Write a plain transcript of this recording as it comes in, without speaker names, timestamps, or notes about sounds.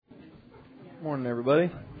Morning, everybody.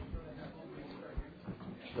 Is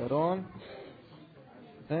that on?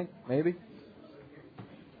 I think, maybe.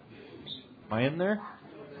 Am I in there?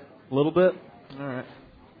 A little bit? All right.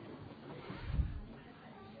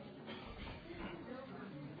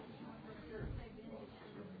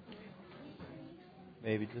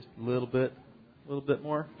 Maybe just a little bit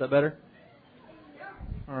more. Is that better?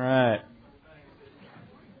 All right.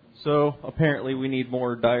 So apparently we need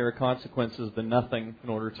more dire consequences than nothing in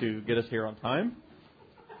order to get us here on time.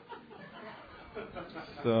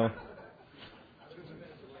 So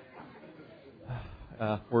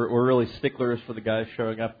we're really sticklers for the guys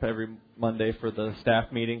showing up every Monday for the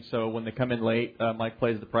staff meeting. So when they come in late, Mike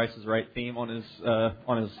plays the Price is Right theme on his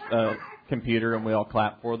computer, and we all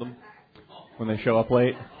clap for them when they show up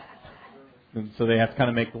late. And so they have to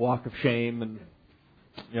kind of make the walk of shame, and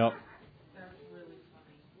yep.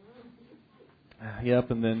 Yep,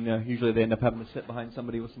 and then usually they end up having to sit behind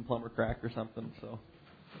somebody with some plumber crack or something. So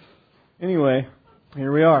anyway,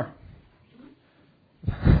 here we are.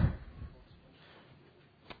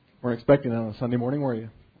 Weren't expecting that on a Sunday morning, were you?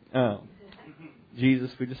 Jesus,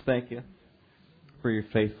 we just thank you for your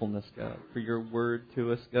faithfulness, God, for your word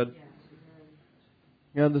to us, God.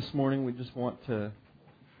 God, this morning we just want to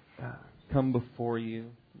come before you,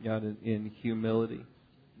 God, in humility,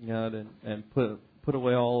 God, and put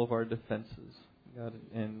away all of our defenses, God,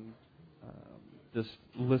 and just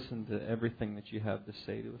listen to everything that you have to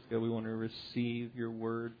say to us. God, we want to receive your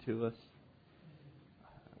word to us.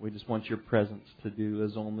 We just want your presence to do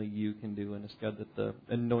as only you can do in us, God, that the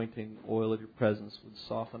anointing oil of your presence would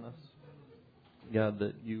soften us. God,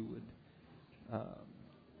 that you would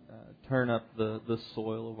turn up the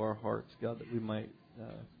soil of our hearts, God, that we might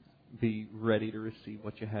be ready to receive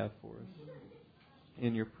what you have for us.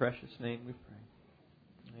 In your precious name we pray.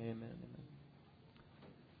 Amen. Amen.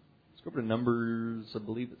 Let's go over to Numbers, I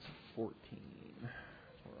believe it's 14. That's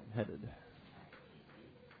where I'm headed.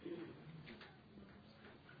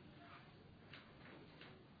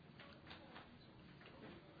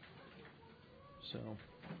 So,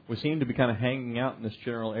 we seem to be kind of hanging out in this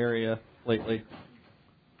general area lately.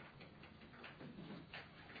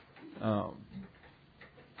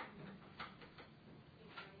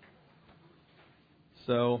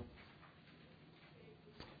 So,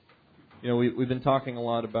 we've been talking a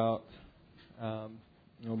lot about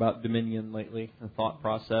dominion lately, the thought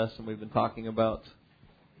process, and we've been talking about,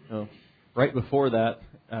 right before that,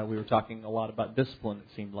 we were talking a lot about discipline, it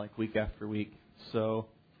seemed like, week after week. So,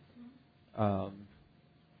 I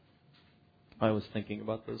was thinking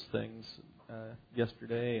about those things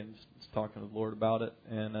yesterday and just talking to the Lord about it,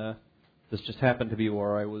 and this just happened to be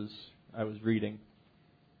where I was reading.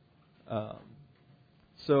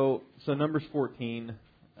 So Numbers 14,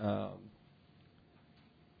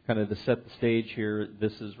 kind of to set the stage here,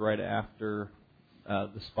 this is right after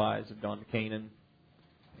the spies have gone to Canaan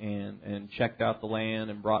and checked out the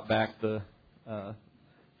land and brought back the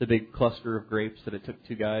big cluster of grapes that it took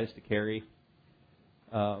two guys to carry.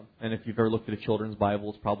 And if you've ever looked at a children's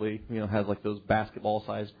Bible, it's probably has like those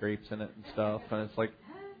basketball-sized grapes in it and stuff, and it's like.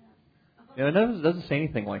 It doesn't say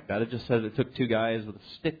anything like that. It just says it took two guys with a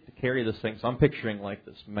stick to carry this thing. So I'm picturing like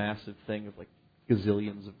this massive thing of like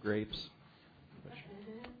gazillions of grapes, which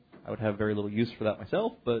I would have very little use for that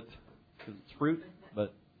myself, but because it's fruit.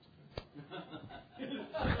 But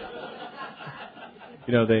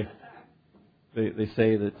they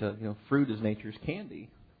say that fruit is nature's candy,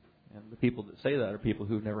 and the people that say that are people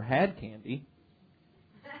who've never had candy,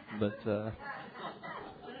 but.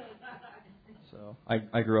 So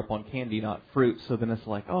I grew up on candy, not fruit. So then it's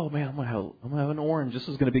like, oh man, I'm gonna have an orange. This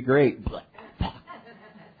is gonna be great.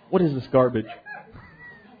 What is this garbage?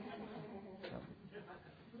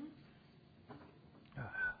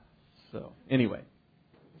 So anyway,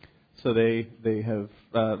 so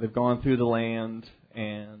they've gone through the land,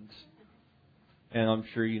 and I'm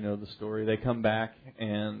sure you know the story. They come back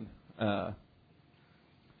and they're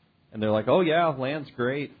like, oh yeah, land's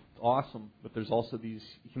great. Awesome, but there's also these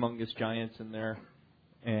humongous giants in there,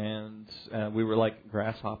 and we were like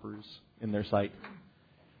grasshoppers in their sight.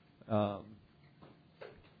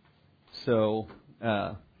 So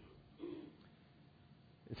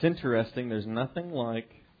it's interesting. There's nothing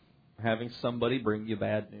like having somebody bring you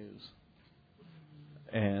bad news,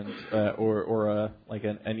 and or like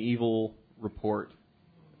an evil report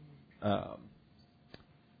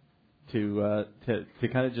to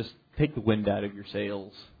kind of just take the wind out of your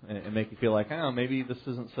sails and make you feel like, maybe this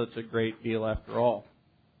isn't such a great deal after all.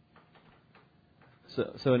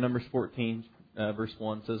 So in Numbers 14, verse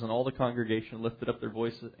 1 says, and all the congregation lifted up their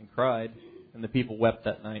voices and cried, and the people wept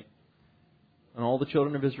that night. And all the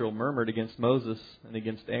children of Israel murmured against Moses and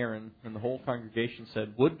against Aaron, and the whole congregation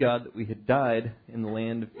said, Would God that we had died in the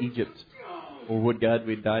land of Egypt, or would God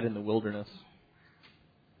we had died in the wilderness.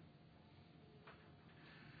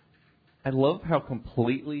 I love how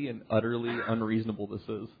completely and utterly unreasonable this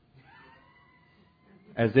is.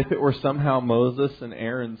 As if it were somehow Moses and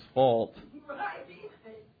Aaron's fault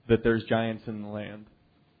that there's giants in the land.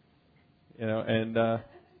 You know, and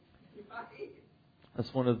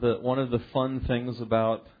that's one of the fun things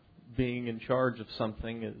about being in charge of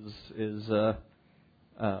something is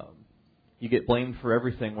you get blamed for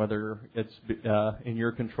everything, whether it's in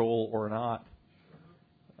your control or not.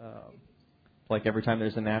 Like every time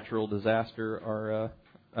there's a natural disaster,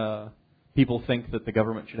 people think that the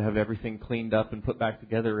government should have everything cleaned up and put back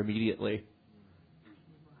together immediately.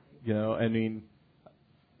 You know, I mean,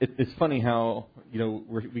 it's funny how, you know,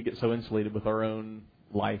 we get so insulated with our own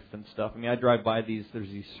life and stuff. I mean, I drive by there's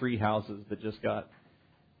these 3 houses that just got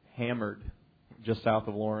hammered just south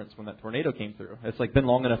of Lawrence when that tornado came through. It's like been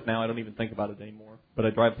long enough now I don't even think about it anymore. But I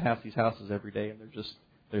drive past these houses every day, and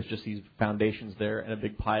there's just these foundations there and a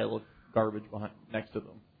big pile of garbage next to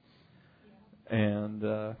them. And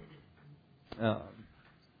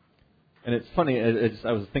it's funny.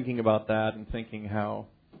 I was thinking about that and thinking how,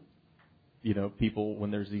 you know, people,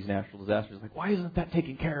 when there's these natural disasters, like, why isn't that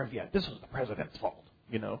taken care of yet? This was the president's fault,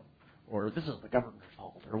 you know, or this is the governor's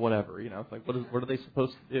fault, or whatever. You know, it's like, what are they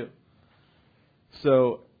supposed to do?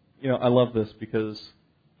 So, you know, I love this because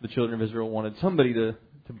the children of Israel wanted somebody to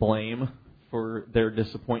blame for their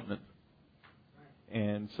disappointment.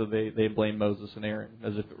 And so they blamed Moses and Aaron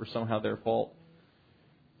as if it were somehow their fault.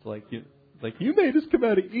 It's like you made us come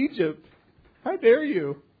out of Egypt. How dare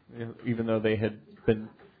you? You know, even though they had been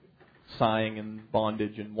sighing in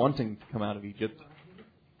bondage and wanting to come out of Egypt.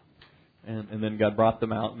 And then God brought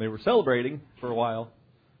them out, and they were celebrating for a while.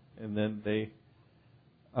 And then they...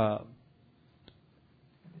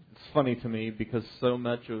 it's funny to me because so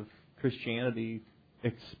much of Christianity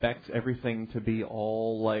expects everything to be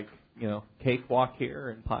all like, you know, cakewalk here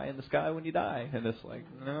and pie in the sky when you die. And it's like,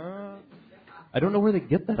 no. I don't know where they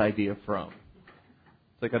get that idea from.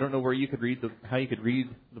 It's like, I don't know where you could how you could read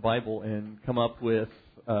the Bible and come up with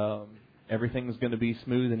everything's going to be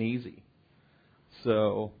smooth and easy.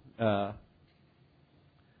 So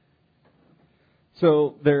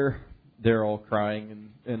they're all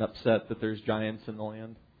crying and upset that there's giants in the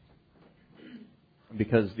land,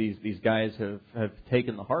 because these guys have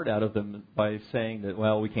taken the heart out of them by saying that,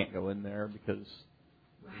 well, we can't go in there because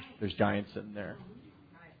there's giants in there.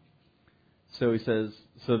 So he says,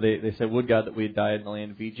 so they said, would God that we had died in the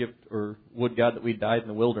land of Egypt, or would God that we had died in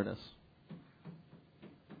the wilderness?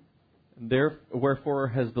 Wherefore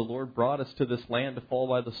has the Lord brought us to this land to fall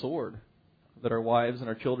by the sword, that our wives and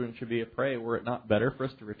our children should be a prey? Were it not better for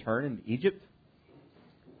us to return into Egypt?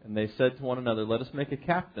 And they said to one another, let us make a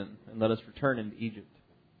captain, and let us return into Egypt.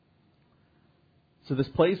 So this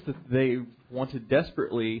place that they wanted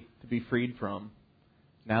desperately to be freed from,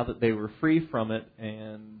 now that they were free from it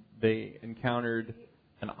and they encountered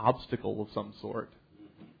an obstacle of some sort,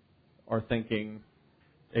 are thinking,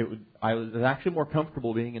 I was actually more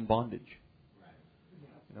comfortable being in bondage.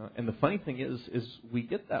 You know, and the funny thing is we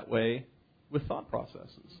get that way with thought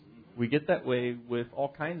processes. We get that way with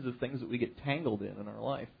all kinds of things that we get tangled in our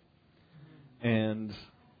life. And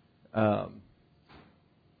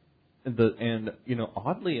you know,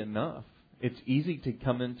 oddly enough, it's easy to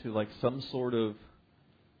come into like some sort of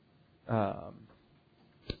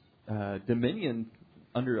dominion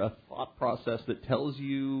under a thought process that tells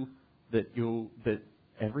you that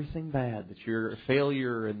everything bad, that you're a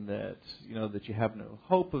failure, and that, you know, that you have no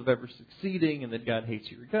hope of ever succeeding, and that God hates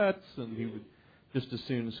your guts, and He would just as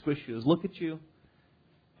soon squish you as look at you.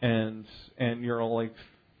 And you're all like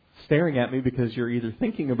staring at me because you're either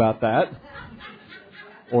thinking about that,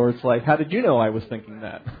 or it's like, how did you know I was thinking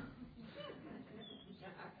that?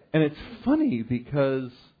 And it's funny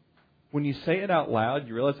because when you say it out loud,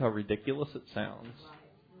 you realize how ridiculous it sounds.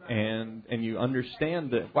 And you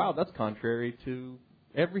understand that, wow, that's contrary to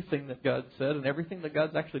everything that God said and everything that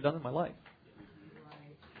God's actually done in my life.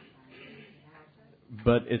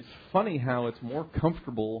 But it's funny how it's more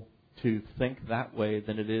comfortable to think that way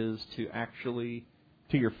than it is to actually,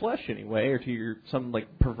 to your flesh anyway, or to some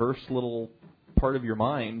like perverse little part of your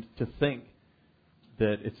mind, to think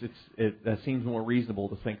that that seems more reasonable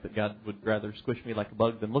to think that God would rather squish me like a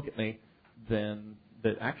bug than look at me, than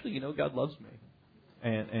that actually, you know, God loves me.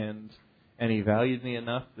 And He valued me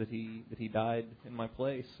enough that He died in my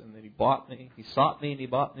place, and that He bought me. He sought me and He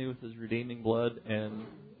bought me with His redeeming blood, and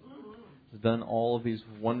has done all of these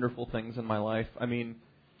wonderful things in my life. I mean,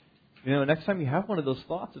 next time you have one of those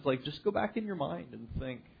thoughts, it's like just go back in your mind and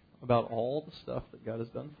think about all the stuff that God has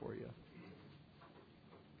done for you.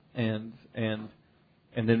 And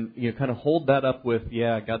then kind of hold that up with,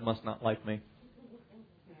 God must not like me.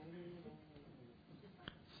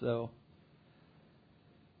 So,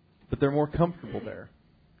 but they're more comfortable there.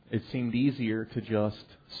 It seemed easier to just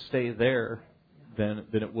stay there than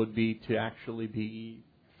it would be to actually be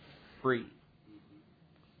free.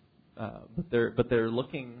 But they're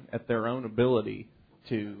looking at their own ability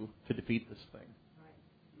to defeat this thing.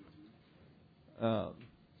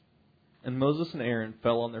 And Moses and Aaron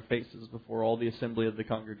fell on their faces before all the assembly of the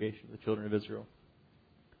congregation of the children of Israel.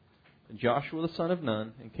 And Joshua the son of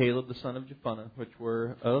Nun and Caleb the son of Jephunneh, which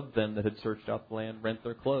were of them that had searched out the land, rent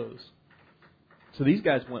their clothes. So these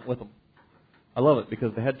guys went with them. I love it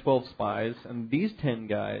because they had 12 spies, and these 2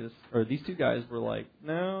 guys were like,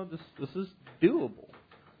 no, this is doable.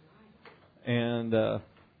 And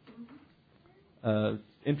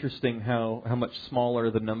interesting how much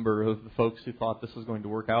smaller the number of the folks who thought this was going to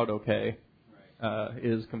work out okay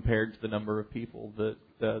is compared to the number of people that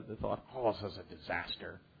thought, this is a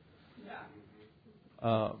disaster.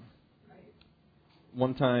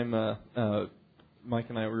 One time, Mike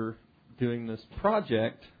and I were doing this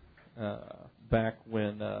project back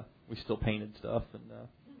when we still painted stuff, and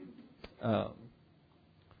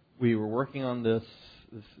we were working on this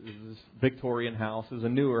Victorian house. It was a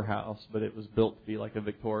newer house, but it was built to be like a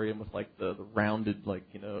Victorian with like the rounded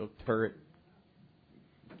turret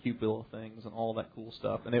cupola things and all that cool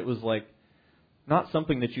stuff. And it was like not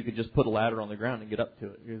something that you could just put a ladder on the ground and get up to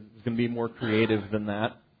it. It was going to be more creative than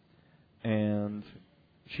that. And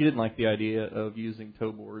she didn't like the idea of using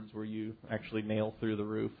toe boards where you actually nail through the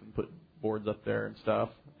roof and put boards up there and stuff.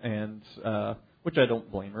 And which I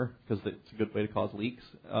don't blame her because it's a good way to cause leaks.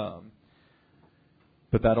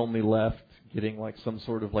 But that only left getting like some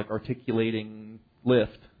sort of like articulating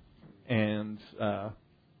lift. And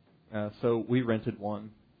so we rented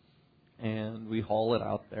one and we haul it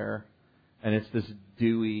out there. And it's this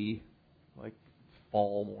dewy, like,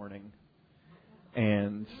 fall morning.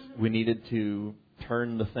 And we needed to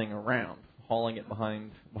turn the thing around, hauling it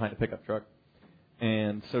behind a pickup truck.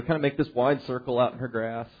 And so kind of make this wide circle out in her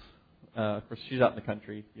grass. Of course, she's out in the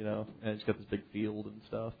country, and she's got this big field and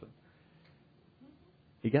stuff. And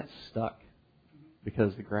he got stuck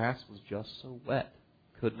because the grass was just so wet,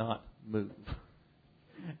 could not move.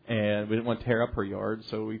 And we didn't want to tear up her yard,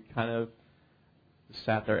 so we kind of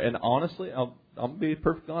sat there. And honestly, I'm going to be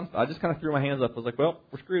perfectly honest, I just kind of threw my hands up. I was like, well,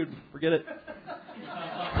 we're screwed. Forget it.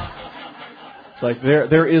 It's like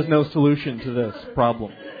there is no solution to this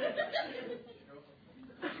problem.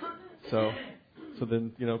 So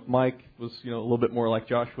then, Mike was, a little bit more like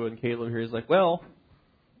Joshua and Caleb here. He's like, well,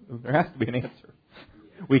 there has to be an answer.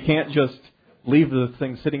 We can't just leave the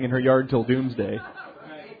thing sitting in her yard till doomsday.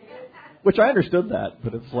 Which I understood that,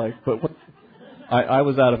 but it's like, but what? I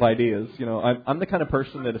was out of ideas. I'm the kind of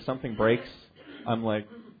person that if something breaks, I'm like,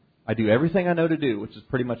 I do everything I know to do, which is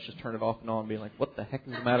pretty much just turn it off and on and be like, what the heck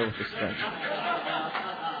is the matter with this thing?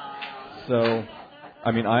 So,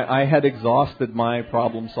 I had exhausted my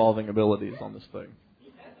problem-solving abilities on this thing.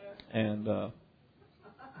 And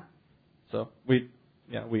so we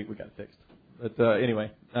got it fixed. But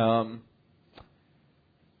anyway, so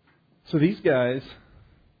these guys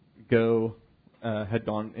had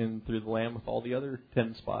gone in through the land with all the other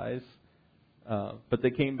 10 spies, but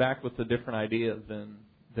they came back with a different idea than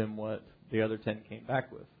what the other 10 came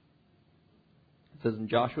back with. It says, and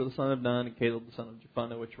Joshua the son of Nun and Caleb the son of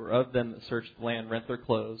Jephunneh, which were of them that searched the land, rent their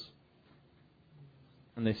clothes.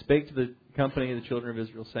 And they spake to the company of the children of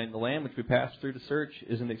Israel, saying, the land which we passed through to search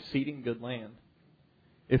is an exceeding good land.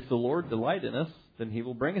 If the Lord delight in us, then He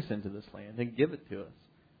will bring us into this land and give it to us,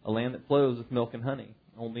 a land that flows with milk and honey.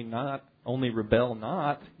 Only rebel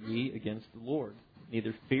not ye against the Lord.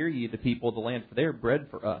 Neither fear ye the people of the land, for they are bread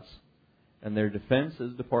for us, and their defense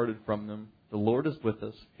is departed from them. The Lord is with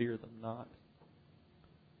us, fear them not.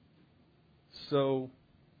 So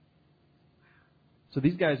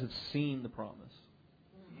these guys have seen the promise.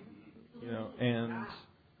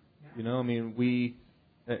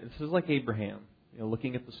 This is like Abraham,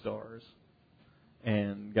 looking at the stars,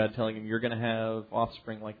 and God telling him, you're going to have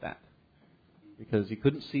offspring like that. Because he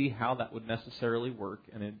couldn't see how that would necessarily work,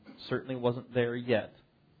 and it certainly wasn't there yet.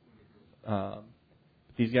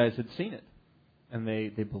 These guys had seen it, and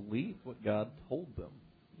they believed what God told them,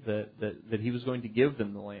 that He was going to give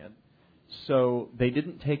them the land. So they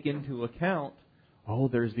didn't take into account,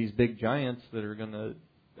 there's these big giants that are going to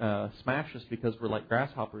smash us because we're like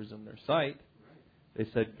grasshoppers in their sight. They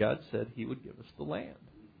said God said He would give us the land.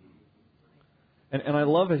 And I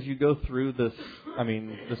love as you go through this,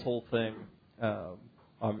 this whole thing,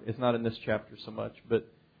 it's not in this chapter so much, but,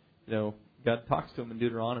 God talks to him in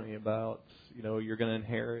Deuteronomy about, you're going to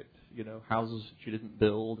inherit, houses that you didn't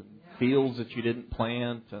build and fields that you didn't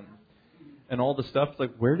plant and all the stuff. It's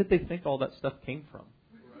like, where did they think all that stuff came from?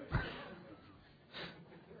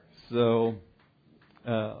 So,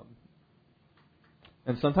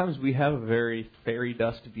 and sometimes we have a very fairy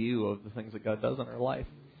dust view of the things that God does in our life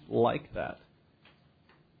like that.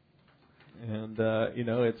 And,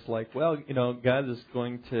 it's like, well, God is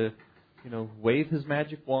going to, wave His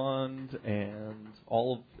magic wand and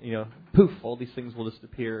all of, poof, all these things will just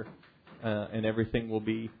appear and everything will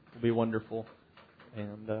be wonderful.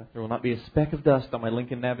 And there will not be a speck of dust on my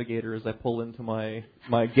Lincoln Navigator as I pull into my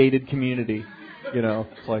gated community.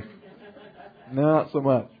 It's like, not so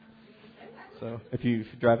much. So if you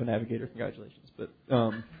drive a Navigator, congratulations. But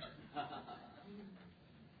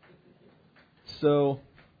so,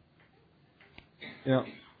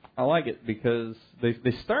 I like it because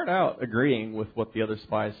they start out agreeing with what the other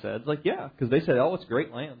spies said. It's like, yeah, because they said, oh, it's a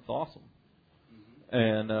great land, it's awesome.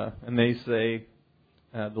 And they say,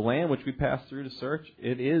 the land which we passed through to search,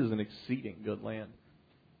 it is an exceeding good land.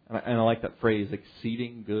 And I like that phrase,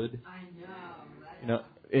 exceeding good. I know.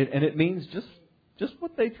 And it means just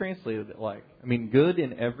what they translated it like. Good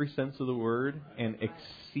in every sense of the word, and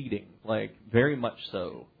exceeding, like very much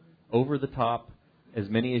so, over the top, as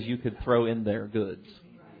many as you could throw in there goods.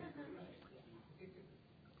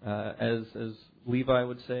 As Levi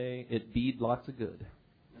would say, it beed lots of good.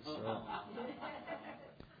 So,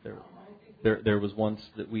 there was once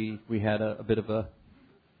that we had a bit of a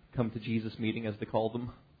come to Jesus meeting, as they called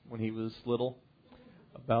them, when he was little,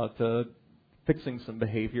 about fixing some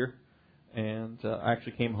behavior. And I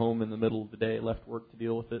actually came home in the middle of the day, left work to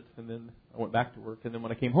deal with it, and then I went back to work. And then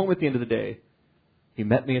when I came home at the end of the day, he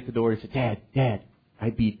met me at the door. He said, Dad, I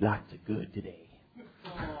beat lots of good today.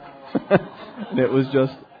 And it was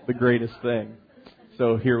just the greatest thing.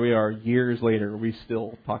 So here we are, years later, we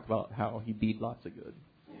still talk about how he beat lots of good.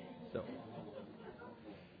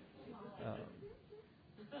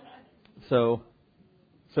 So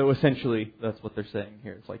essentially, that's what they're saying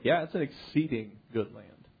here. It's like, yeah, it's an exceeding good land.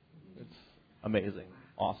 It's amazing,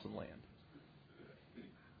 awesome land.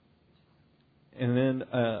 And then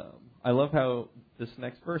I love how this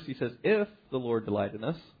next verse, he says, if the Lord delight in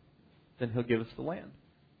us, then He'll give us the land.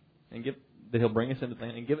 And that He'll bring us into the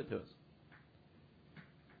land and give it to us.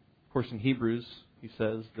 Of course, in Hebrews, he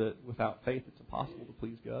says that without faith, it's impossible to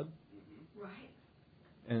please God. Right.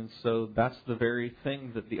 And so that's the very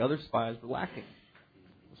thing that the other spies were lacking,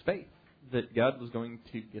 was faith. That God was going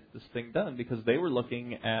to get this thing done because they were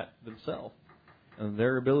looking at themselves and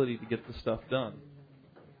their ability to get the stuff done.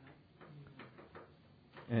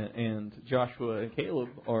 And Joshua and Caleb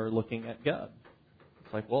are looking at God.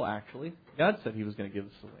 It's like, well, actually, God said He was going to give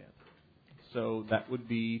us the land. So that would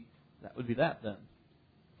be that then.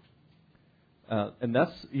 And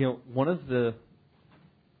that's, one of the,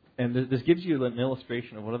 and this gives you an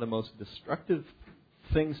illustration of one of the most destructive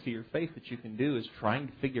things to your faith that you can do is trying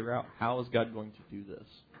to figure out how is God going to do this.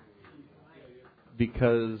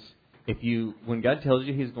 Because when God tells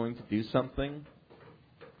you He's going to do something,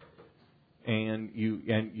 and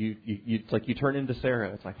it's like you turn into Sarah.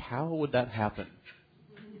 It's like, how would that happen?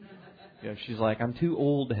 She's like, I'm too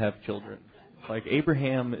old to have children. It's like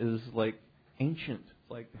Abraham is like ancient.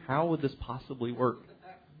 It's like, how would this possibly work?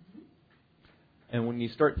 And when you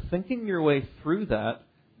start thinking your way through that,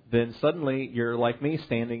 then suddenly you're like me,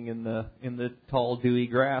 standing in the tall, dewy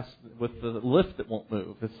grass with the lift that won't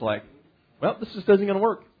move. It's like, well, this just isn't going to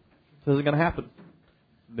work. This isn't going to happen.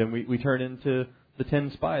 Then we turn into the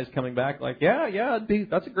 10 spies coming back like, yeah,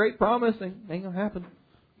 that's a great promise. It ain't going to happen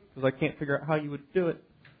because I can't figure out how you would do it.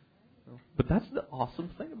 But that's the awesome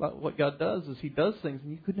thing about what God does is He does things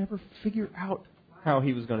and you could never figure out how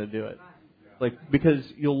He was going to do it. Like, because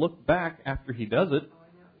you'll look back after He does it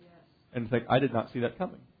and think, I did not see that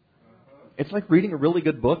coming. It's like reading a really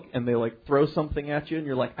good book and they like throw something at you and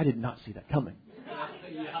you're like, I did not see that coming.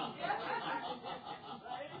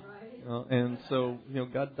 And so,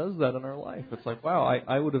 God does that in our life. It's like, wow,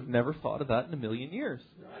 I would have never thought of that in a million years.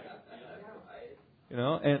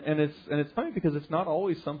 And it's funny because it's not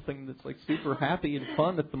always something that's like super happy and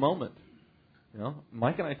fun at the moment.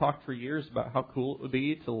 Mike and I talked for years about how cool it would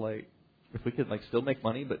be to like, if we could like still make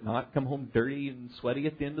money but not come home dirty and sweaty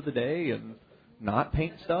at the end of the day and not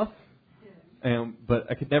paint stuff. But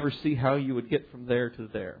I could never see how you would get from there to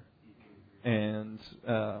there. And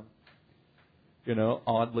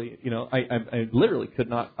oddly, I literally could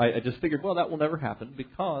not. I just figured, well, that will never happen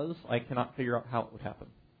because I cannot figure out how it would happen.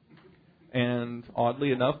 And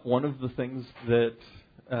oddly enough, one of the things that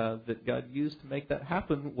God used to make that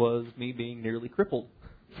happen was me being nearly crippled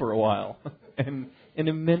for a while, and in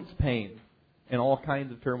immense pain, and all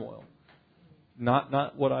kinds of turmoil.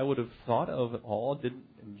 Not what I would have thought of at all. Didn't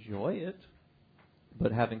enjoy it,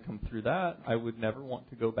 but having come through that, I would never want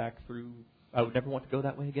to go back through. I would never want to go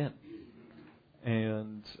that way again,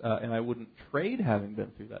 and I wouldn't trade having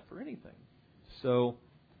been through that for anything. So,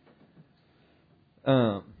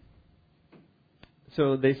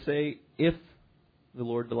 so they say, if the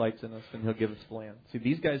Lord delights in us, then He'll give us the land. See,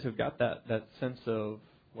 these guys have got that sense of,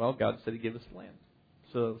 well, God said He'd give us the land.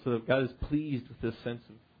 So God is pleased with this sense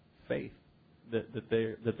of faith that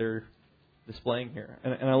they're displaying here.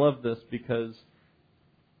 And I love this because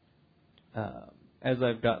as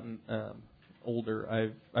I've gotten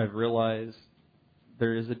older, I've realized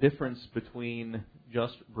there is a difference between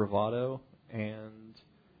just bravado and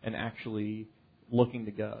actually looking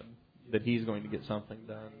to God, that He's going to get something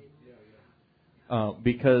done.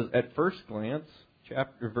 Because at first glance,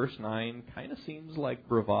 verse 9 kind of seems like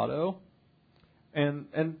bravado, and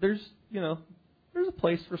there's a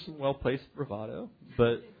place for some well-placed bravado,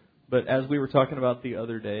 but as we were talking about the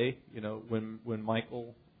other day, when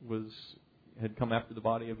Michael had come after the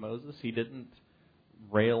body of Moses, he didn't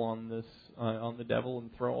rail on the devil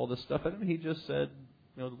and throw all this stuff at him. He just said,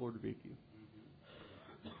 the Lord rebuke you.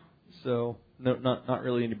 So no, not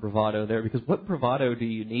really any bravado there, because what bravado do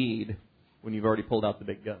you need when you've already pulled out the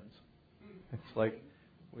big guns? It's like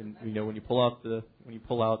when you pull out the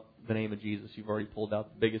name of Jesus, you've already pulled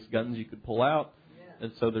out the biggest guns you could pull out,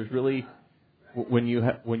 and so there's really when you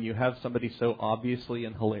have somebody so obviously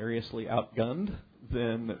and hilariously outgunned,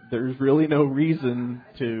 then there's really no reason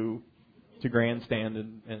to grandstand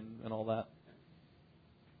and all that.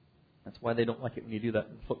 That's why they don't like it when you do that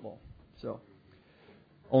in football. So,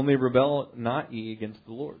 only rebel not ye against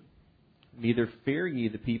the Lord. Neither fear ye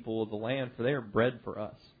the people of the land, for they are bread for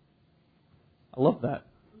us. I love that.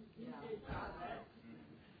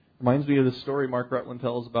 Reminds me of the story Mark Rutland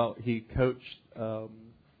tells about. He coached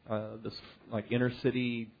this inner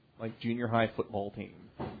city junior high football team,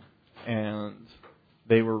 and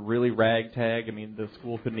they were really ragtag. I mean, the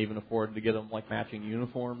school couldn't even afford to get them matching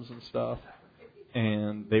uniforms and stuff,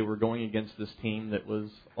 and they were going against this team that was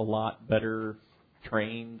a lot better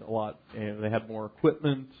trained, they had more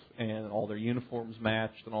equipment, and all their uniforms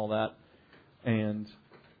matched and all that, and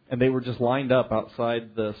they were just lined up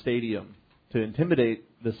outside the stadium to intimidate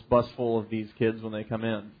this bus full of these kids when they come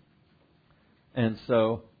in. And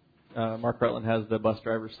so Mark Rutland has the bus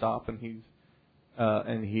driver stop, and he's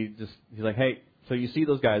like, hey, so you see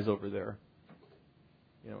those guys over there?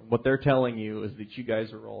 What they're telling you is that you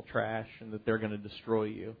guys are all trash and that they're going to destroy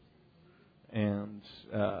you, and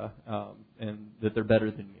that they're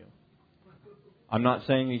better than you. I'm not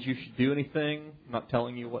saying that you should do anything. I'm not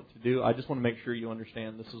telling you what to do. I just want to make sure you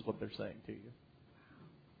understand this is what they're saying to you.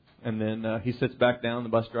 And then he sits back down, the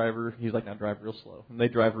bus driver, he's like, now drive real slow. And they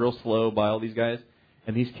drive real slow by all these guys,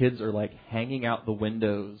 and these kids are hanging out the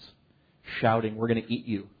windows, shouting, we're going to eat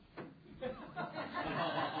you.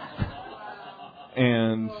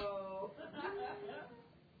 And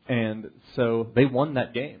so they won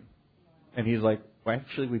that game. And he's like, well,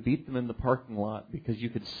 actually, we beat them in the parking lot because you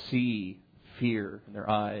could see fear in their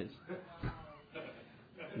eyes.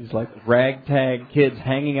 These ragtag kids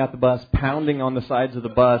hanging out the bus, pounding on the sides of the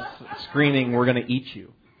bus, screaming, we're going to eat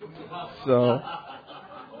you. So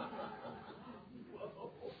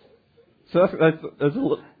that's a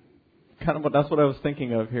little, kind of that's what I was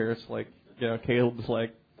thinking of here. It's Caleb's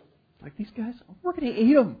these guys, we're going to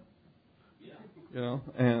eat them.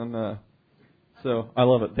 And so I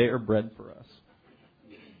love it. They are bread for us.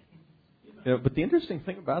 But the interesting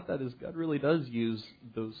thing about that is God really does use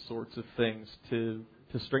those sorts of things to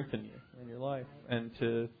strengthen you in your life and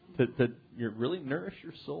to really nourish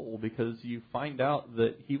your soul, because you find out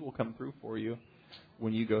that He will come through for you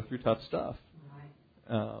when you go through tough stuff,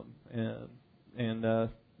 and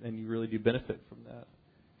you really do benefit from that.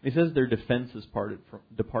 He says their defense is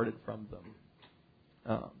departed from them,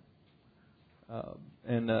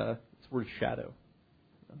 and it's the word shadow.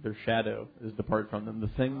 Their shadow is departed from them.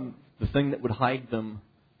 The thing that would hide them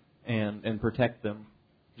and protect them,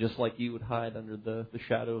 just like you would hide under the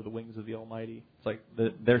shadow of the wings of the Almighty. It's like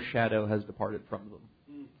their shadow has departed from them.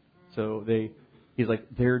 So he's like,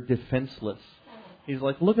 they're defenseless. He's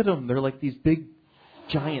like, look at them. They're like these big,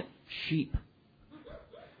 giant sheep.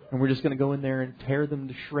 And we're just going to go in there and tear them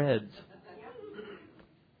to shreds.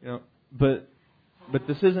 But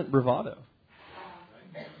this isn't bravado.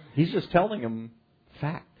 He's just telling them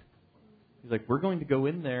fact. He's like, we're going to go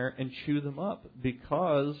in there and chew them up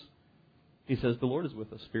because, he says, the Lord is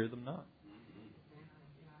with us. Fear them not.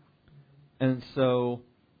 And so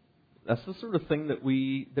that's the sort of thing that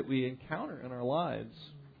we encounter in our lives.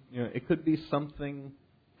 It could be something,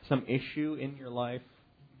 some issue in your life,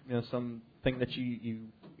 something that you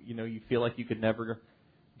feel like you could never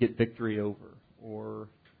get victory over, or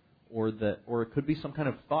it could be some kind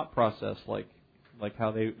of thought process like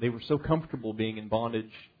how they were so comfortable being in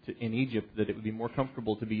bondage in Egypt that it would be more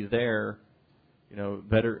comfortable to be there,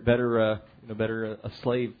 better a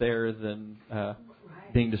slave there than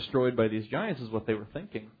being destroyed by these giants is what they were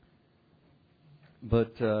thinking.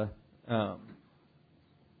 But those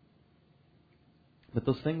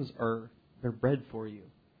things they're bred for you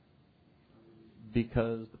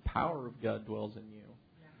because the power of God dwells in you.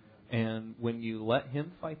 And when you let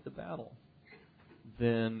Him fight the battle,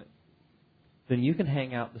 then you can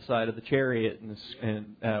hang out the side of the chariot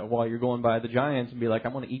and while you're going by the giants and be like,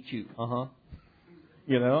 I'm going to eat you,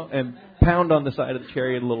 and pound on the side of the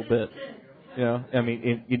chariot a little bit. You don't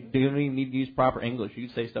even need to use proper English. You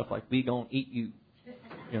can say stuff like, "We gonna eat you,"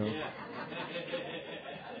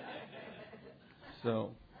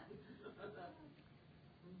 So,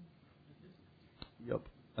 yep.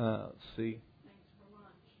 Let's see.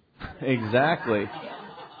 Exactly.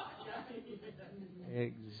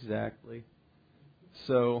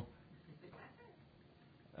 So,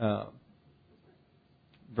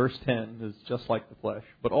 verse 10 is just like the flesh.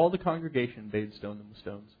 But all the congregation bade stone them with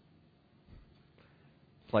stones.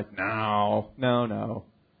 It's like, no.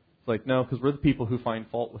 It's like, no, because we're the people who find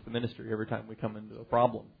fault with the ministry every time we come into a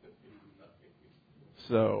problem.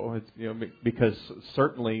 So, it's because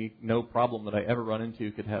certainly no problem that I ever run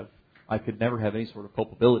into I could never have any sort of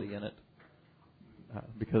culpability in it.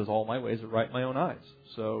 Because all my ways are right in my own eyes.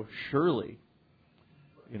 So surely,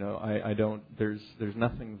 I don't. There's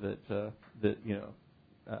nothing that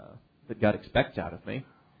God expects out of me.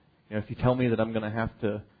 If you tell me that I'm going to have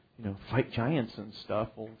to, fight giants and stuff,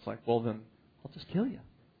 well, it's like, well, then I'll just kill you.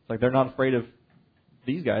 It's like they're not afraid of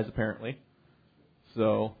these guys apparently.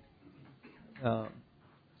 So,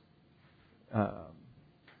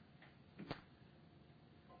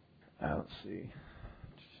 let's see.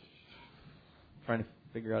 Trying to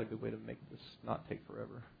figure out a good way to make this not take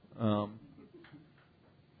forever.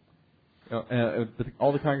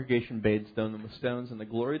 All the congregation bade stone them with stones, and the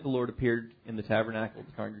glory of the Lord appeared in the tabernacle of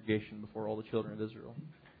the congregation before all the children of Israel.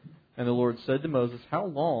 And the Lord said to Moses, how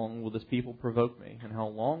long will this people provoke me? And how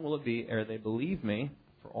long will it be ere they believe me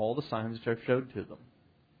for all the signs which I've showed to them?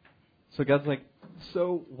 So God's like,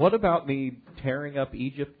 so what about me tearing up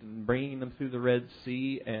Egypt and bringing them through the Red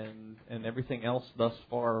Sea and everything else thus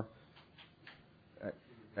far?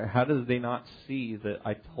 How do they not see that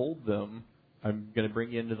I told them I'm going to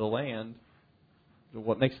bring you into the land?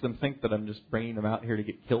 What makes them think that I'm just bringing them out here to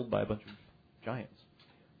get killed by a bunch of giants?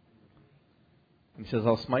 He says,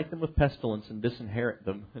 I'll smite them with pestilence and disinherit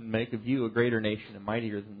them and make of you a greater nation and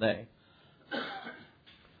mightier than they.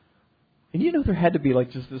 And there had to be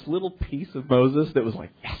like just this little piece of Moses that was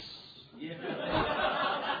like, yes!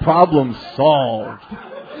 Yeah. Problem solved.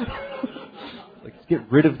 Let's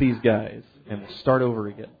get rid of these guys and we'll start over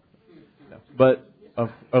again. No. But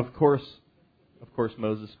of course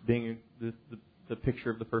Moses, being the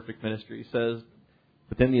picture of the perfect ministry, says,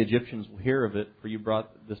 but then the Egyptians will hear of it, for you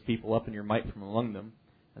brought this people up in your might from among them,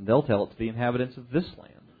 and they'll tell it to the inhabitants of this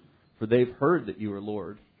land. For they've heard that you are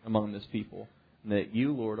Lord among this people, and that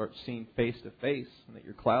you, Lord, art seen face to face, and that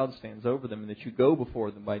your cloud stands over them, and that you go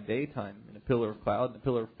before them by daytime in a pillar of cloud and a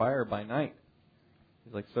pillar of fire by night.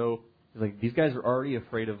 He's like, these guys are already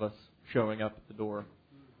afraid of us showing up at the door.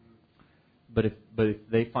 But if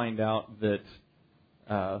they find out that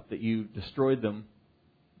you destroyed them,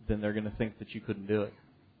 then they're going to think that you couldn't do it.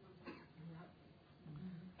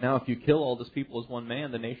 Now, if you kill all this people as one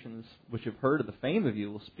man, the nations which have heard of the fame of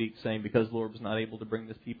you will speak, saying, because the Lord was not able to bring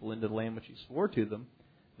this people into the land which He swore to them,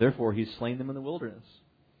 therefore He's slain them in the wilderness.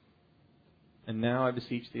 And now I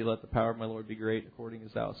beseech Thee, let the power of my Lord be great, according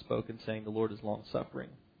as Thou hast spoken, saying, the Lord is long-suffering,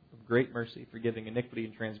 of great mercy, forgiving iniquity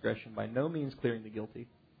and transgression, by no means clearing the guilty,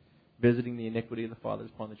 visiting the iniquity of the fathers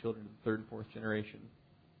upon the children of the third and fourth generation.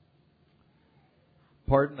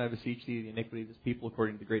 Pardon, I beseech Thee, the iniquity of this people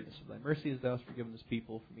according to the greatness of Thy mercy, as Thou hast forgiven this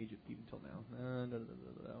people from Egypt even till now.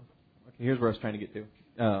 Okay, here's where I was trying to get to.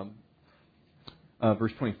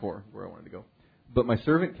 Verse 24, where I wanted to go. But my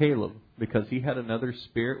servant Caleb, because he had another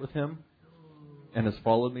spirit with him, and has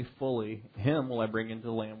followed me fully, him will I bring into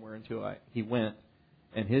the land whereunto he went,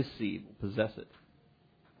 and his seed will possess it.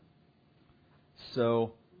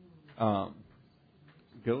 So, go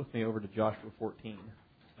with me over to Joshua 14.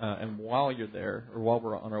 And while you're there, or while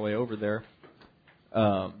we're on our way over there,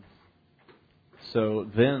 so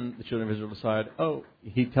then the children of Israel decide,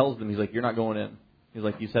 he tells them, he's like, you're not going in. He's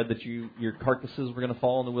like, you said that your carcasses were going to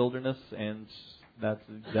fall in the wilderness, and that's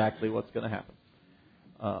exactly what's going to happen.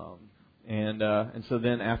 And so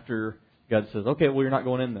then after God says, okay, well, you're not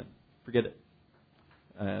going in then. Forget it.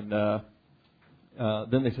 And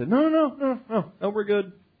then they said, no, we're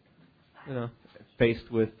good. Faced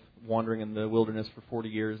with wandering in the wilderness for 40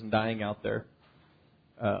 years and dying out there.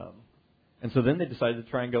 And so then they decided to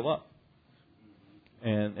try and go up.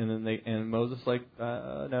 And then Moses like,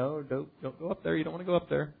 no, don't go up there. You don't want to go up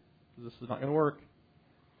there. This is not going to work.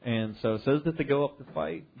 And so it says that they go up to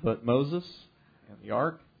fight, but Moses and the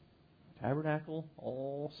ark, the tabernacle,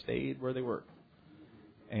 all stayed where they were.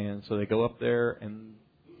 And so they go up there and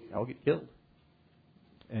they all get killed.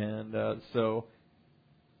 And so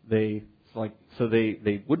they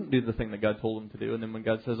wouldn't do the thing that God told them to do. And then when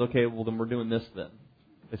God says, okay, well then we're doing this then.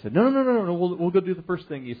 They said, no, we'll go do the first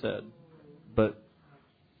thing you said. But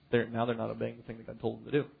they're not obeying the thing that God told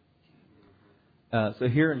them to do. So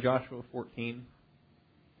here in Joshua 14,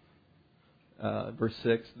 verse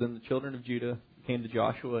 6, then the children of Judah came to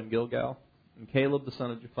Joshua in Gilgal, and Caleb the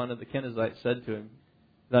son of Jephunneh the Kenizzite said to him,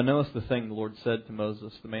 Thou knowest the thing the Lord said to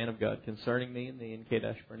Moses, the man of God, concerning me and thee in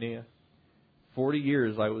Kadesh Barnea. 40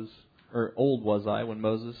 years old was I when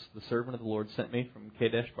Moses, the servant of the Lord, sent me from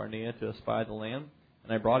Kadesh Barnea to espy the land,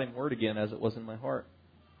 and I brought him word again as it was in my heart.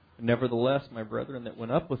 Nevertheless, my brethren that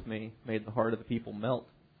went up with me made the heart of the people melt.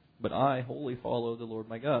 But I wholly followed the Lord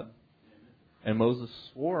my God. And Moses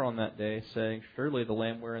swore on that day, saying, Surely the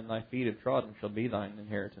land wherein thy feet have trodden shall be thine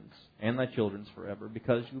inheritance, and thy children's forever,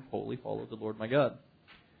 because you have wholly followed the Lord my God.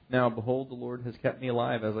 Now, behold, the Lord has kept me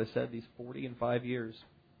alive, as I said, these 45 years,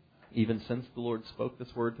 even since the Lord spoke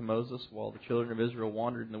this word to Moses, while the children of Israel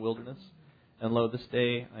wandered in the wilderness. And lo, this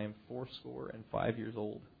day I am 85 years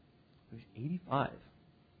old. He's 85.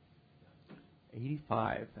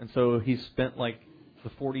 85. And so he spent like the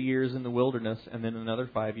 40 years in the wilderness and then another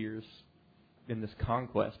 5 years in this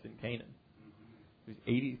conquest in Canaan. He's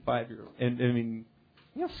 85 years old. And I mean,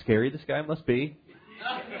 you know how scary this guy must be?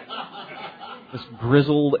 This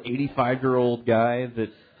grizzled 85-year-old guy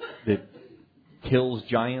that kills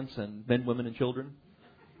giants and men, women, and children.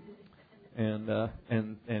 And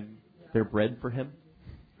they're bred for him.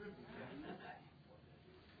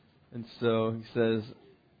 And so he says,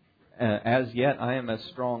 As yet I am as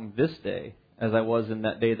strong this day as I was in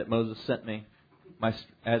that day that Moses sent me.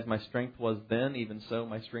 As my strength was then, even so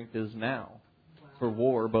my strength is now, for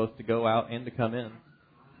war, both to go out and to come in.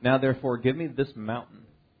 Now therefore give me this mountain,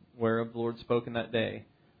 whereof the Lord spoke in that day.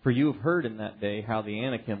 For you have heard in that day how the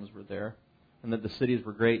Anakims were there, and that the cities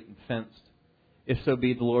were great and fenced. If so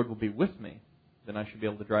be the Lord will be with me, then I should be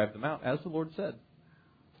able to drive them out, as the Lord said.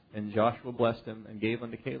 And Joshua blessed him, and gave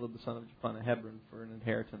unto Caleb the son of Jephunneh Hebron for an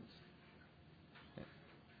inheritance.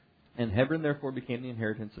 And Hebron therefore became the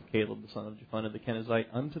inheritance of Caleb the son of Jephunneh the Kenizzite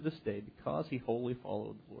unto this day, because he wholly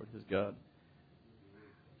followed the Lord his God.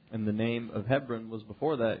 And the name of Hebron was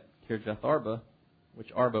before that Kirjath Arba,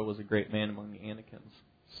 which Arba was a great man among the Anakims.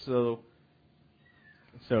 So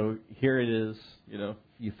here it is,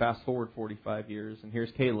 you fast forward 45 years, and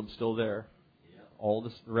here's Caleb still there.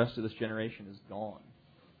 The rest of this generation is gone,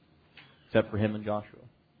 except for him and Joshua.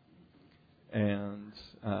 And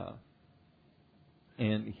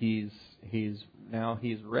he's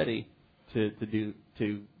ready to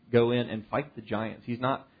go in and fight the giants. He's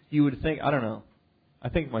not. You would think, I don't know. I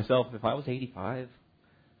think to myself, if I was 85,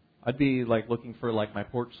 I'd be like looking for like my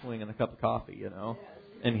porch swing and a cup of coffee,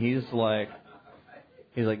 And he's like,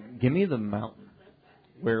 give me the mountain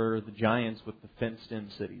where the giants with the fenced-in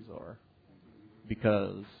cities are,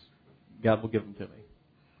 because God will give them to me.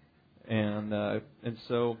 And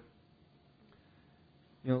so.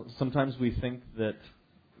 Sometimes we think that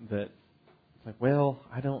it's like, well,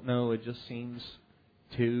 I don't know, it just seems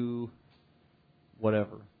too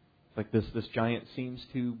whatever. It's like this giant seems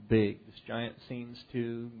too big. This giant seems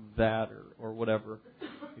too that or whatever.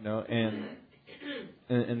 And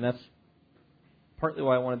that's partly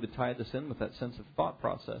why I wanted to tie this in with that sense of thought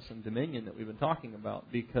process and dominion that we've been talking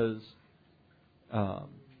about, because a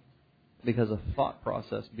thought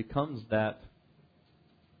process becomes that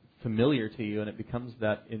familiar to you, and it becomes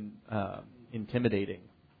that intimidating.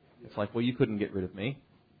 It's like, well, you couldn't get rid of me.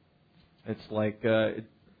 It's like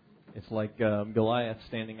Goliath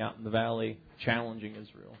standing out in the valley challenging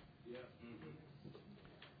Israel.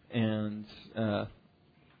 And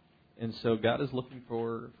so God is looking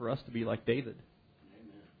for us to be like David,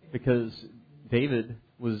 because David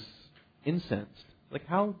was incensed. Like,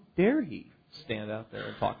 how dare he stand out there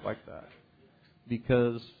and talk like that?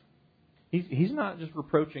 Because He's not just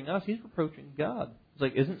reproaching us, he's reproaching God. It's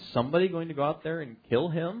like, isn't somebody going to go out there and kill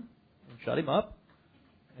him and shut him up?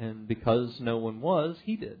 And because no one was,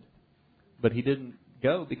 he did. But he didn't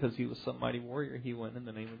go because he was some mighty warrior. He went in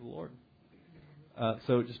the name of the Lord.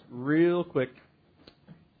 So just real quick,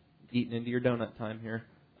 eating into your donut time here.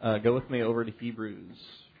 Go with me over to Hebrews.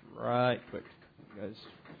 Right quick. You guys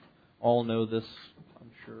all know this,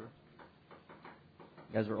 I'm sure.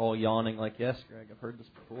 You guys are all yawning like, yes, Greg, I've heard this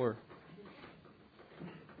before.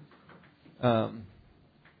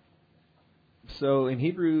 So in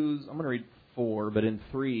Hebrews, I'm going to read 4, but in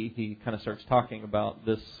 3, he kind of starts talking about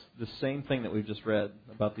the same thing that we've just read,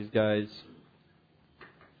 about these guys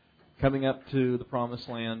coming up to the promised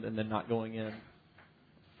land and then not going in.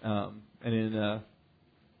 And in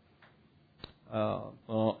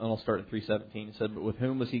I'll start at 3:17. He said, "But with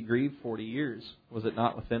whom was he grieved 40 years? Was it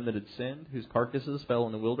not with them that had sinned, whose carcasses fell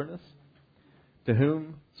in the wilderness? To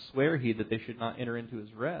whom sware he that they should not enter into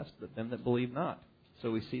his rest, but them that believe not?" So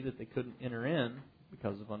we see that they couldn't enter in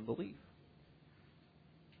because of unbelief.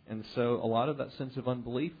 And so a lot of that sense of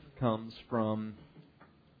unbelief comes from,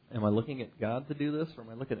 am I looking at God to do this, or am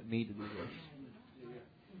I looking at me to do this?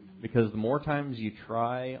 Because the more times you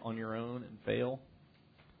try on your own and fail,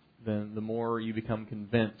 then the more you become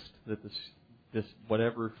convinced that this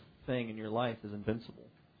whatever thing in your life is invincible.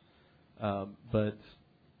 But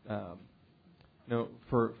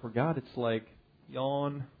for God, it's like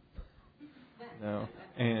yawn. No,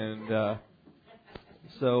 and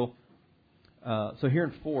so here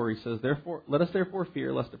in 4, he says, "Therefore, let us therefore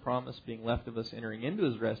fear, lest the promise being left of us entering into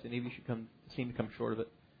his rest, any of you should seem to come short of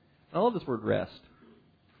it." And I love this word rest.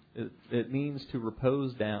 It means to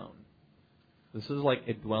repose down. This is like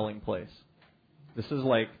a dwelling place. This is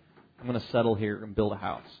like, I'm going to settle here and build a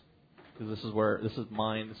house because this is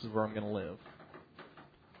mine. This is where I'm going to live.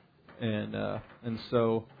 And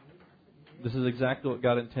so this is exactly what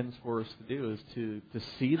God intends for us to do, is to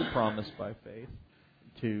see the promise by faith,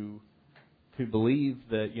 to believe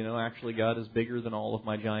that, actually God is bigger than all of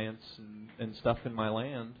my giants and stuff in my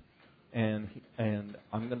land, and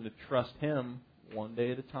I'm going to trust Him one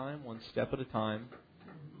day at a time, one step at a time,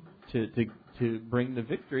 to bring the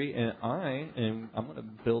victory. And I'm going to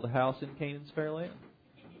build a house in Canaan's fair land.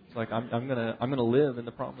 It's like I'm going to live in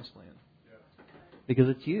the promised land because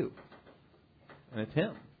it's you and it's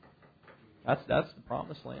Him. That's the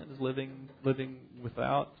promised land, is living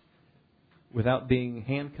without being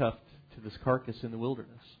handcuffed to this carcass in the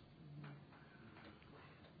wilderness.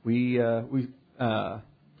 I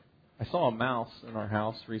saw a mouse in our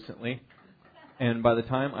house recently, and by the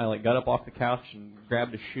time I got up off the couch and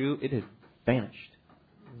grabbed a shoe, it had vanished.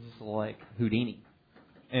 It was like Houdini,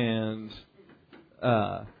 and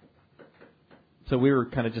so we were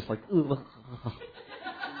kind of just like, ugh.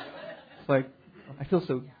 It's like, I feel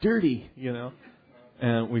so dirty,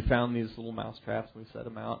 And we found these little mouse traps and we set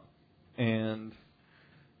them out. And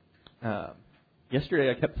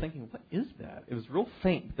yesterday I kept thinking, what is that? It was real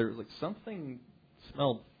faint. There was something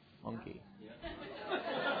smelled funky.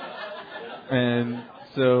 And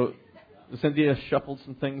so Cynthia shuffled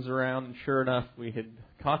some things around, and sure enough, we had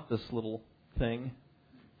caught this little thing,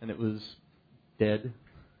 and it was dead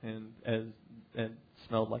and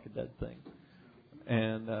smelled like a dead thing.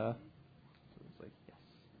 And I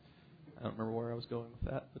don't remember where I was going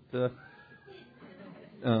with that,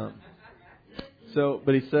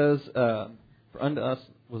 but he says, "For unto us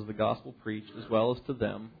was the gospel preached as well as to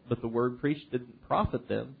them, but the word preached didn't profit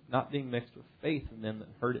them, not being mixed with faith in them that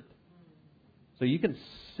heard it." So you can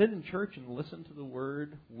sit in church and listen to the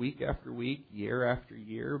word week after week, year after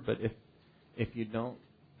year, but if you don't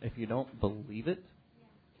believe it,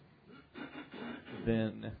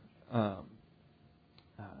 then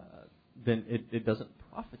it doesn't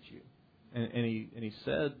profit you. And he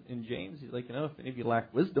said in James, he's like, if any of you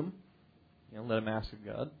lack wisdom, let him ask of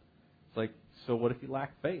God. It's like, so what if you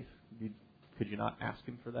lack faith? Could you not ask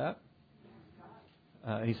Him for that?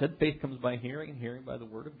 He said faith comes by hearing, and hearing by the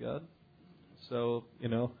Word of God. So,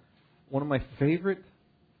 one of my favorite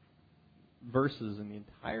verses in the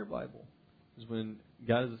entire Bible is when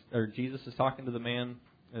Jesus is talking to the man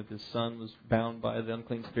that his son was bound by the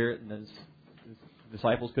unclean spirit, and his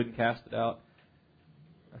disciples couldn't cast it out.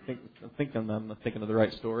 I'm thinking of the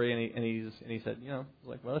right story, and he said,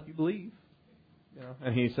 well, if you believe,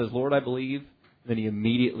 and he says, "Lord, I believe." Then he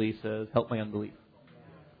immediately says, "Help my unbelief,"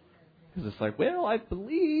 because it's like, well, I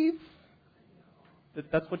believe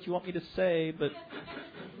that's what you want me to say, but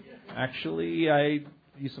actually, I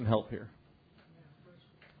need some help here,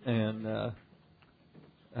 and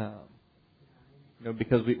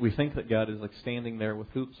because we think that God is standing there with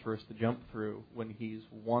hoops for us to jump through when He's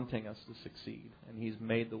wanting us to succeed, and He's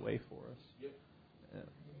made the way for us. Yep.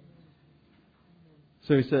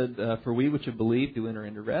 So he said, "For we which have believed do enter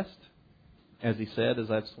into rest." As he said,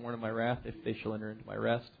 as I've sworn in my wrath, if they shall enter into my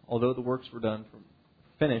rest, although the works were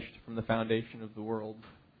finished from the foundation of the world.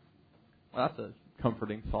 Well, that's a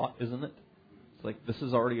comforting thought, isn't it? It's like this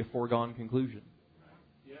is already a foregone conclusion.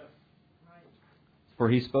 Yes. For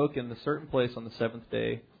he spoke in a certain place on the seventh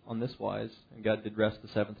day on this wise, and God did rest the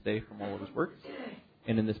seventh day from all of his works.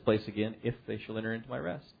 And in this place again, if they shall enter into my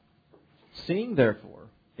rest. Seeing therefore,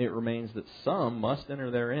 it remains that some must enter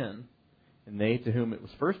therein, and they to whom it was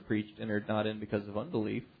first preached entered not in because of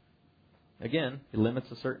unbelief. Again, he limits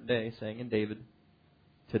a certain day, saying in David,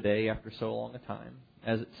 today after so long a time,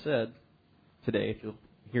 as it said, today if you'll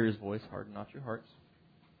hear his voice, harden not your hearts.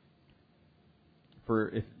 For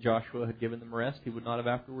if Joshua had given them rest, he would not have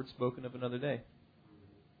afterwards spoken of another day.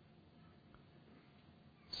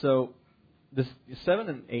 So, this 7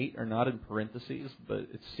 and 8 are not in parentheses, but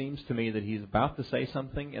it seems to me that he's about to say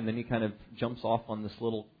something, and then he kind of jumps off on this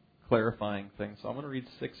little clarifying thing. So I'm going to read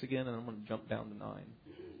 6 again, and I'm going to jump down to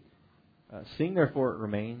 9. Seeing therefore it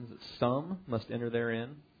remains that some must enter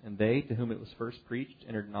therein, and they to whom it was first preached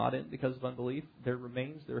entered not in because of unbelief, there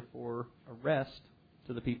remains therefore a rest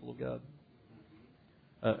to the people of God.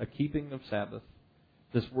 A keeping of Sabbath.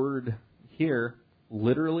 This word here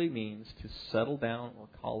literally means to settle down or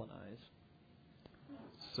colonize.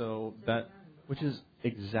 So that, which is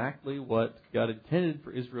exactly what God intended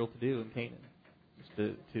for Israel to do in Canaan,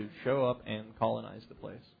 is to show up and colonize the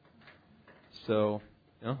place. So,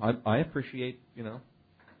 I appreciate,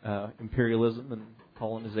 imperialism and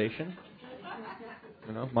colonization.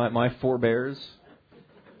 My forebears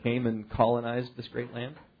came and colonized this great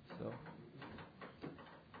land.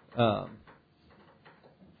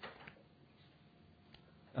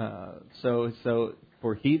 So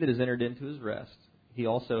for he that has entered into his rest, he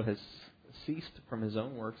also has ceased from his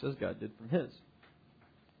own works as God did from his.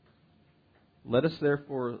 Let us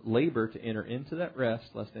therefore labor to enter into that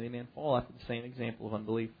rest, lest any man fall after the same example of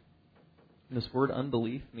unbelief. And this word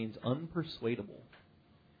unbelief means unpersuadable.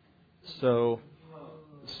 So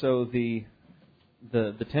the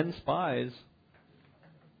 10 spies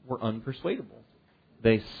were unpersuadable.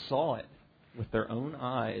 They saw it with their own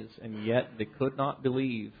eyes, and yet they could not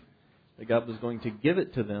believe that God was going to give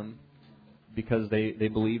it to them because they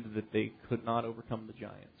believed that they could not overcome the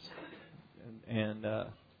giants. And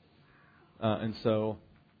so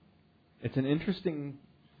it's an interesting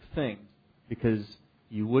thing, because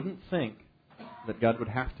you wouldn't think that God would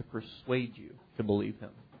have to persuade you to believe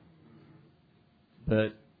Him.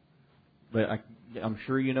 But I'm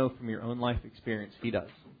sure you know from your own life experience, He does.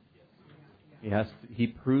 He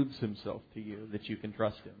proves Himself to you that you can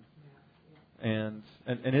trust Him. And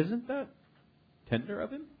isn't that tender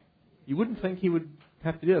of Him? You wouldn't think He would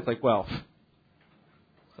have to do that. It's like, well,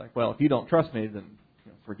 if you don't trust me, then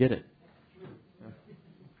forget it.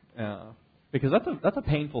 Because that's a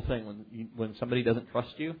painful thing when somebody doesn't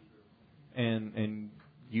trust you, and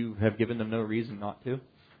you have given them no reason not to.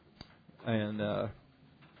 And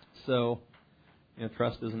so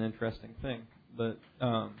trust is an interesting thing, but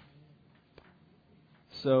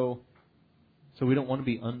so we don't want to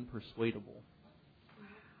be unpersuadable.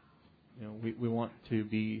 We want to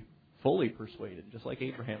be fully persuaded, just like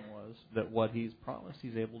Abraham was, that what he's promised,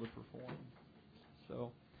 he's able to perform.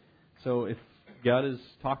 So if God is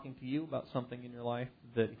talking to you about something in your life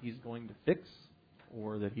that He's going to fix,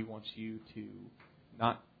 or that He wants you to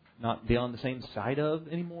not be on the same side of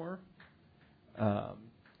anymore,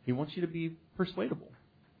 He wants you to be persuadable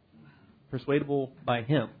by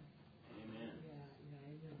Him.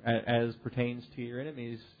 Amen. As pertains to your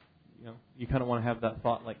enemies, you kind of want to have that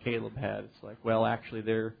thought like Caleb had. It's like, well, actually,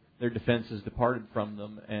 their defense has departed from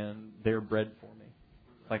them, and they're bread for me.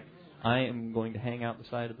 It's like, I am going to hang out the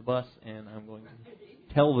side of the bus, and I'm going to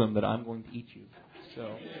tell them that I'm going to eat you.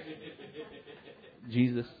 So,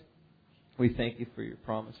 Jesus, we thank You for Your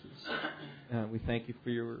promises. We thank You for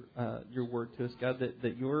Your word to us, God,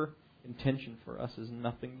 that Your intention for us is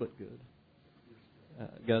nothing but good.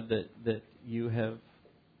 God, that You have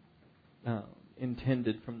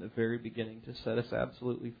intended from the very beginning to set us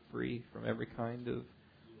absolutely free from every kind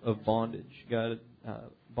of bondage. God,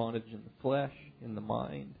 bondage in the flesh, in the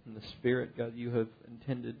mind, in the spirit. God, You have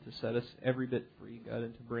intended to set us every bit free, God,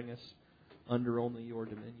 and to bring us under only Your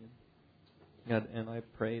dominion. God, and I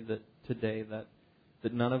pray that today that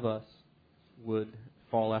none of us would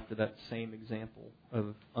fall after that same example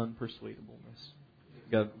of unpersuadableness,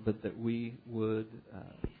 God, but that we would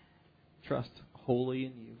trust wholly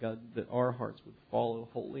in You, God, that our hearts would follow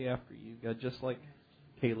wholly after You, God, just like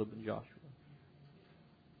Caleb and Joshua.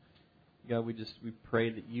 God, we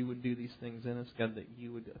pray that You would do these things in us, God, that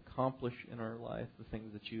You would accomplish in our life the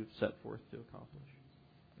things that You have set forth to accomplish.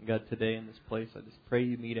 And God, today in this place, I just pray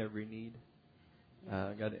You meet every need.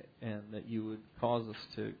 God, and that you would cause us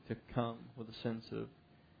to come with a sense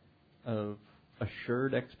of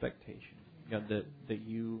assured expectation, God, that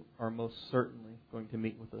you are most certainly going to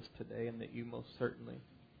meet with us today, and that you most certainly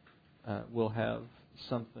will have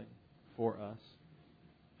something for us,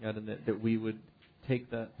 God, and that we would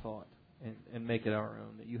take that thought and make it our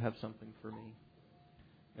own, that you have something for me.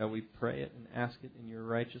 God, we pray it and ask it in your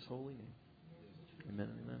righteous holy name. Amen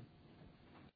and amen.